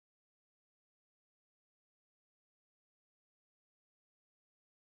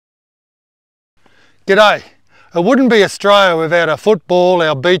G'day. It wouldn't be Australia without our football,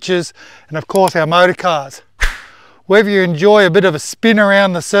 our beaches, and of course our motor cars. Whether you enjoy a bit of a spin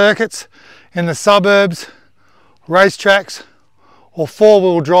around the circuits, in the suburbs, racetracks, or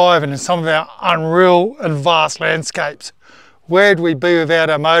four-wheel driving in some of our unreal and vast landscapes, where'd we be without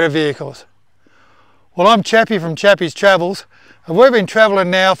our motor vehicles? Well, I'm Chappie from Chappie's Travels, and we've been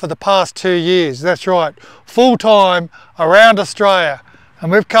travelling now for the past 2 years. That's right, full-time around Australia,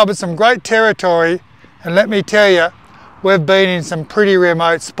 and we've covered some great territory. And let me tell you, we've been in some pretty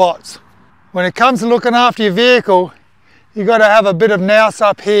remote spots. When it comes to looking after your vehicle, you've got to have a bit of nous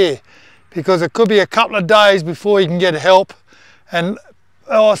up here, because it could be a couple of days before you can get help and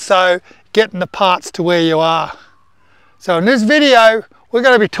also getting the parts to where you are. So in this video, we're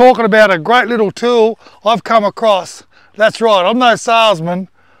going to be talking about a great little tool I've come across. That's right, I'm no salesman,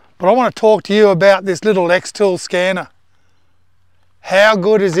 but I want to talk to you about this little Xtool scanner. How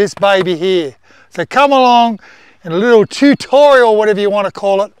good is this baby here? So come along in a little tutorial, whatever you want to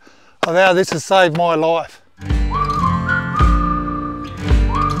call it, of how this has saved my life.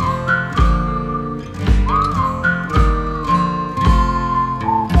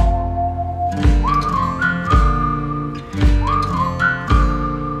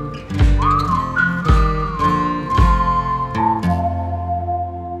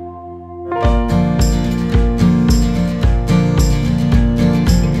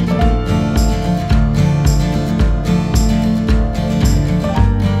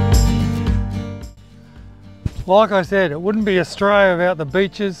 Like I said, it wouldn't be Australia without the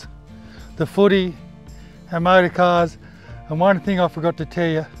beaches, the footy, our motor cars, and one thing I forgot to tell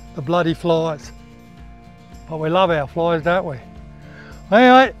you, the bloody flies. But we love our flies, don't we?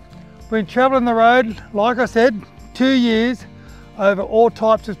 Anyway, we've been travelling the road, like I said, 2 years over all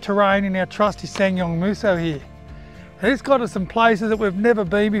types of terrain in our trusty SsangYong Musso here. And it's got us some places that we've never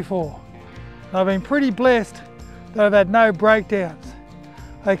been before. And I've been pretty blessed that I've had no breakdowns.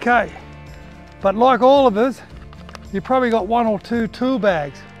 Okay, but like all of us, you've probably got 1 or 2 tool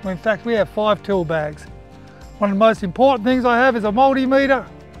bags. Well, in fact, we have 5 tool bags. One of the most important things I have is a multimeter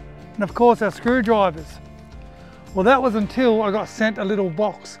and of course our screwdrivers. Well, that was until I got sent a little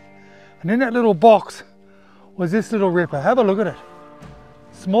box. And in that little box was this little ripper. Have a look at it.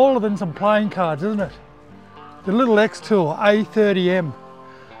 Smaller than some playing cards, isn't it? The little Xtool A30M.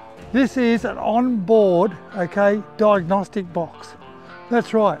 This is an onboard, okay, diagnostic box.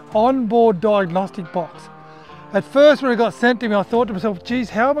 That's right, onboard diagnostic box. At first when it got sent to me, I thought to myself, geez,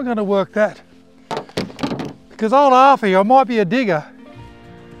 how am I going to work that? Because old Alfie, I might be a digger,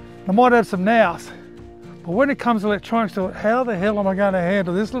 I might have some nous, but when it comes to electronics, I thought, how the hell am I going to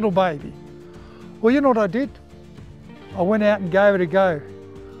handle this little baby? Well, you know what I did? I went out and gave it a go.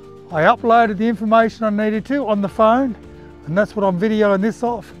 I uploaded the information I needed to on the phone, and that's what I'm videoing this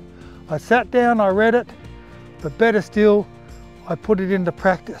off. I sat down, I read it, but better still, I put it into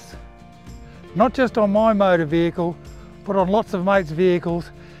practice. Not just on my motor vehicle, but on lots of mates'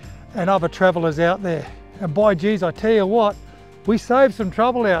 vehicles and other travellers out there. And by geez, I tell you what, we saved some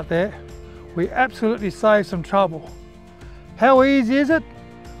trouble out there. We absolutely saved some trouble. How easy is it?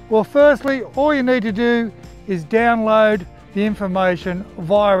 Well, firstly, all you need to do is download the information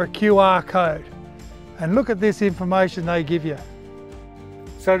via a QR code. And look at this information they give you.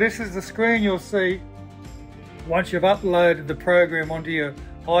 So this is the screen you'll see once you've uploaded the program onto your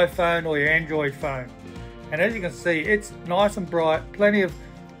iPhone or your Android phone. And as you can see, it's nice and bright, plenty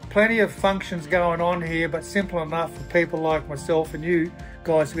of functions going on here, but simple enough for people like myself and you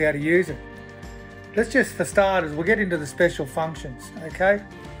guys to be able to use it. Let's just, for starters, we'll get into the special functions, okay?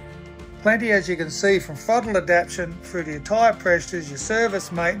 Plenty, as you can see, from throttle adaptation through to your tyre pressures, your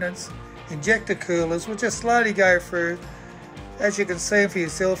service maintenance, injector coolers. We'll just slowly go through, as you can see for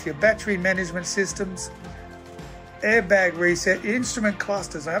yourself, your battery management systems, airbag reset, instrument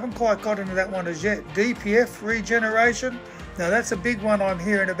clusters. I haven't quite got into that one as yet. DPF regeneration. Now that's a big one I'm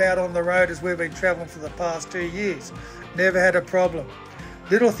hearing about on the road as we've been traveling for the past 2 years. Never had a problem.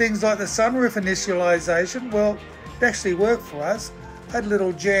 Little things like the sunroof initialization, well, it actually worked for us. I had a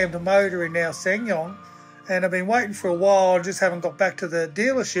little jammed motor in our SsangYong, and I've been waiting for a while and just haven't got back to the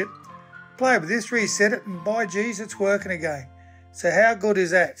dealership. Played with this, reset it, and by geez, it's working again. So how good is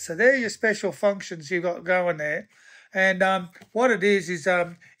that? So there are your special functions you've got going there. And what it is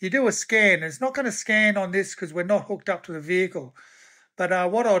you do a scan. It's not going to scan on this because we're not hooked up to the vehicle.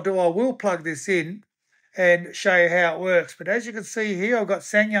 But what I'll do, I will plug this in and show you how it works. But as you can see here, I've got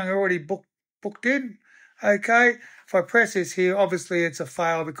SsangYong already booked in. Okay, if I press this here, obviously it's a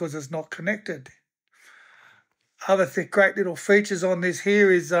fail because it's not connected. Other great little features on this here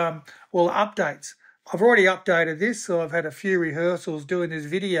is, well, updates. I've already updated this, so I've had a few rehearsals doing this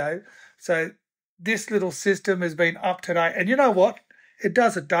video. So this little system has been up to date. And you know what? It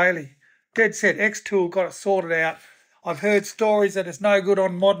does it daily. Dead set, Xtool got it sorted out. I've heard stories that it's no good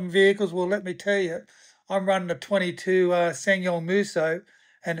on modern vehicles. Well, let me tell you, I'm running a 22 SsangYong Musso,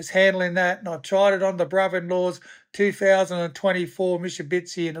 and it's handling that. And I tried it on the brother-in-law's 2024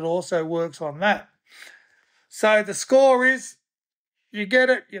 Mitsubishi, and it also works on that. So the score is, you get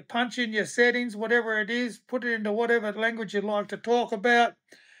it, you punch in your settings, whatever it is, put it into whatever language you'd like to talk about,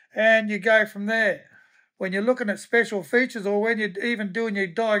 and you go from there. When you're looking at special features, or when you're even doing your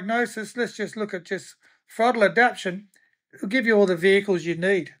diagnosis, let's just look at just throttle adaptation. It'll give you all the vehicles you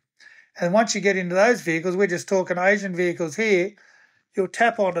need. And once you get into those vehicles, we're just talking Asian vehicles here, you'll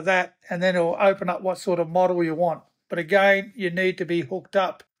tap onto that and then it'll open up what sort of model you want. But again, you need to be hooked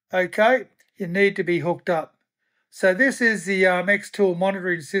up, okay? You need to be hooked up. So this is the Xtool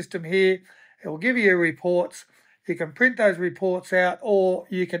monitoring system here. It will give you your reports. You can print those reports out or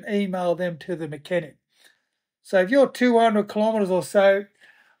you can email them to the mechanic. So if you're 200 kilometres or so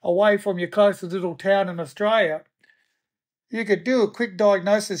away from your closest little town in Australia, you could do a quick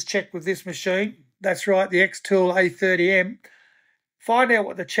diagnosis check with this machine. That's right, the Xtool A30M. Find out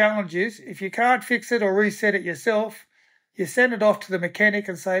what the challenge is. If you can't fix it or reset it yourself, you send it off to the mechanic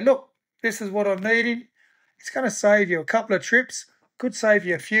and say, look, this is what I'm needing. It's going to save you a couple of trips, could save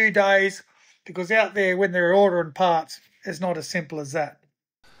you a few days, because out there when they're ordering parts, it's not as simple as that.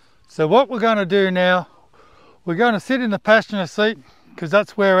 So what we're going to do now, we're going to sit in the passenger seat, because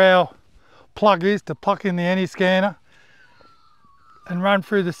that's where our plug is to plug in the Any-Scanner and run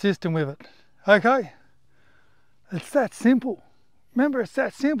through the system with it. Okay? It's that simple. Remember, it's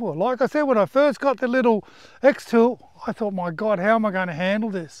that simple. Like I said, when I first got the little Xtool, I thought, my God, how am I going to handle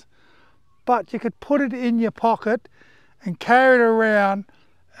this? But you could put it in your pocket and carry it around,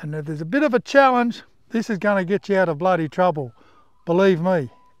 and if there's a bit of a challenge, this is going to get you out of bloody trouble. Believe me,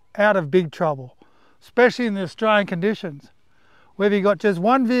 out of big trouble, especially in the Australian conditions. Whether you've got just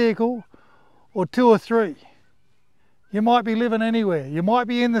one vehicle or two or three. You might be living anywhere. You might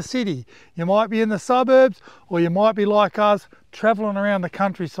be in the city. You might be in the suburbs, or you might be like us, travelling around the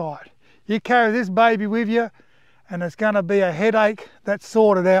countryside. You carry this baby with you, and it's going to be a headache that's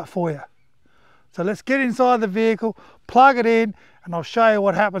sorted out for you. So let's get inside the vehicle, plug it in, and I'll show you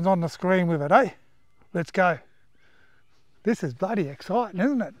what happens on the screen with it, eh? Let's go. This is bloody exciting,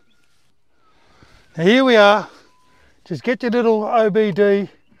 isn't it? Now here we are. Just get your little OBD,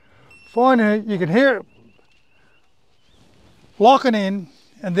 find it, you can hear it locking in,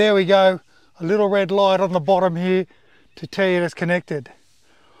 and there we go, a little red light on the bottom here to tell you it's connected.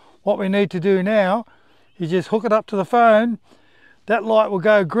 What we need to do now is just hook it up to the phone. That light will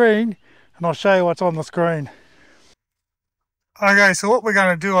go green, and I'll show you what's on the screen. Okay, so what we're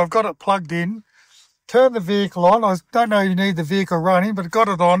going to do, I've got it plugged in, turn the vehicle on. I don't know if you need the vehicle running, but I've got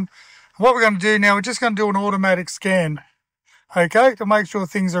it on. What we're going to do now, we're just going to do an automatic scan, okay, to make sure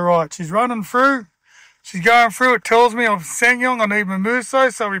things are right. She's running through, she's going through, it tells me I'm SsangYong, I need my Musso,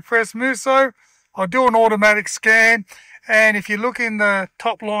 so we press Musso. I'll do an automatic scan, and if you look in the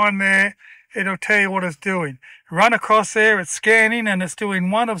top line there, it'll tell you what it's doing. Run across there, it's scanning, and it's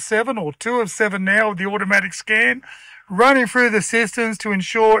doing 1 of 7 or 2 of 7 now with the automatic scan, running through the systems to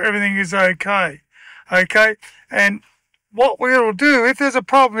ensure everything is okay. Okay, and what we'll do, if there's a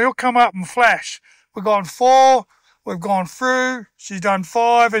problem, it'll come up and flash. We've gone 4, we've gone through, she's done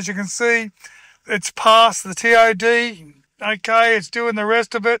 5, as you can see. It's past the TOD, okay, it's doing the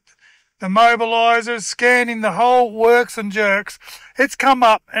rest of it. The mobilisers, scanning the whole works and jerks. It's come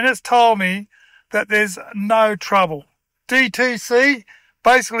up and it's told me that there's no trouble. DTC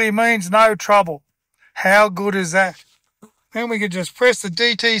basically means no trouble. How good is that? Then we can just press the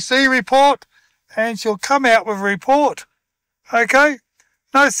DTC report and she'll come out with a report. Okay,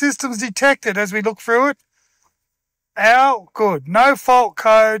 no systems detected as we look through it. How good, no fault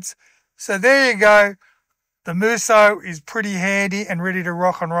codes. So there you go. The Musso is pretty handy and ready to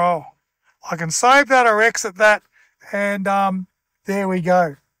rock and roll. I can save that or exit that, and there we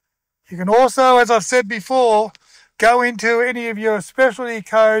go. You can also, as I've said before, go into any of your specialty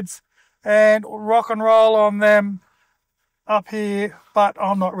codes and rock and roll on them up here, but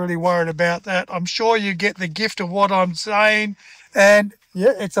I'm not really worried about that. I'm sure you get the gift of what I'm saying, and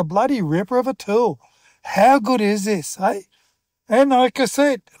yeah, it's a bloody ripper of a tool. How good is this, eh? And like I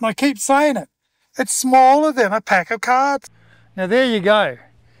said, and I keep saying it, it's smaller than a pack of cards. Now there you go.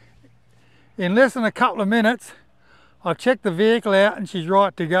 In less than a couple of minutes, I've checked the vehicle out and she's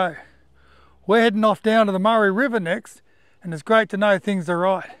right to go. We're heading off down to the Murray River next, and it's great to know things are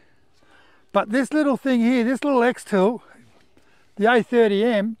right. But this little thing here, this little Xtool, the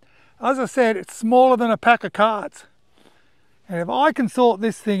A30M, as I said, it's smaller than a pack of cards. And if I can sort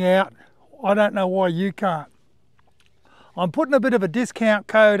this thing out, I don't know why you can't. I'm putting a bit of a discount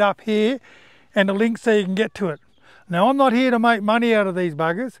code up here and a link so you can get to it. Now, I'm not here to make money out of these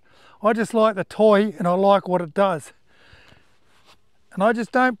buggers. I just like the toy and I like what it does. And I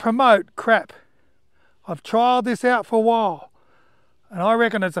just don't promote crap. I've trialled this out for a while and I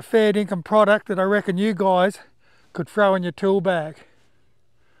reckon it's a fair dinkum product that I reckon you guys could throw in your tool bag.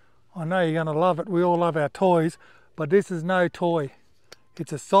 I know you're going to love it. We all love our toys, but this is no toy.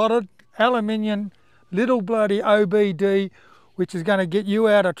 It's a solid aluminium little bloody OBD, which is going to get you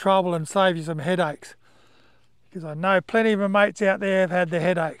out of trouble and save you some headaches. Because I know plenty of my mates out there have had the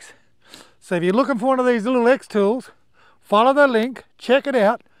headaches. So if you're looking for one of these little Xtools, follow the link, check it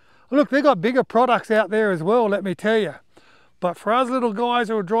out. Look, they've got bigger products out there as well, let me tell you. But for us little guys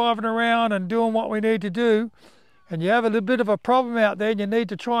who are driving around and doing what we need to do, and you have a little bit of a problem out there and you need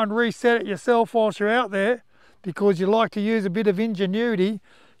to try and reset it yourself whilst you're out there because you like to use a bit of ingenuity,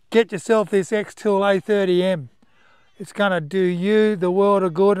 get yourself this Xtool A30M. It's going to do you the world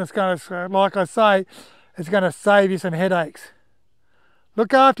of good, and it's going to, like I say, it's going to save you some headaches.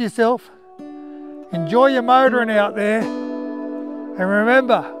 Look after yourself, enjoy your motoring out there, and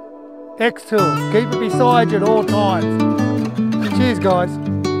remember, Xtool, keep it beside you at all times. Cheers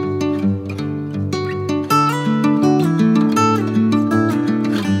guys.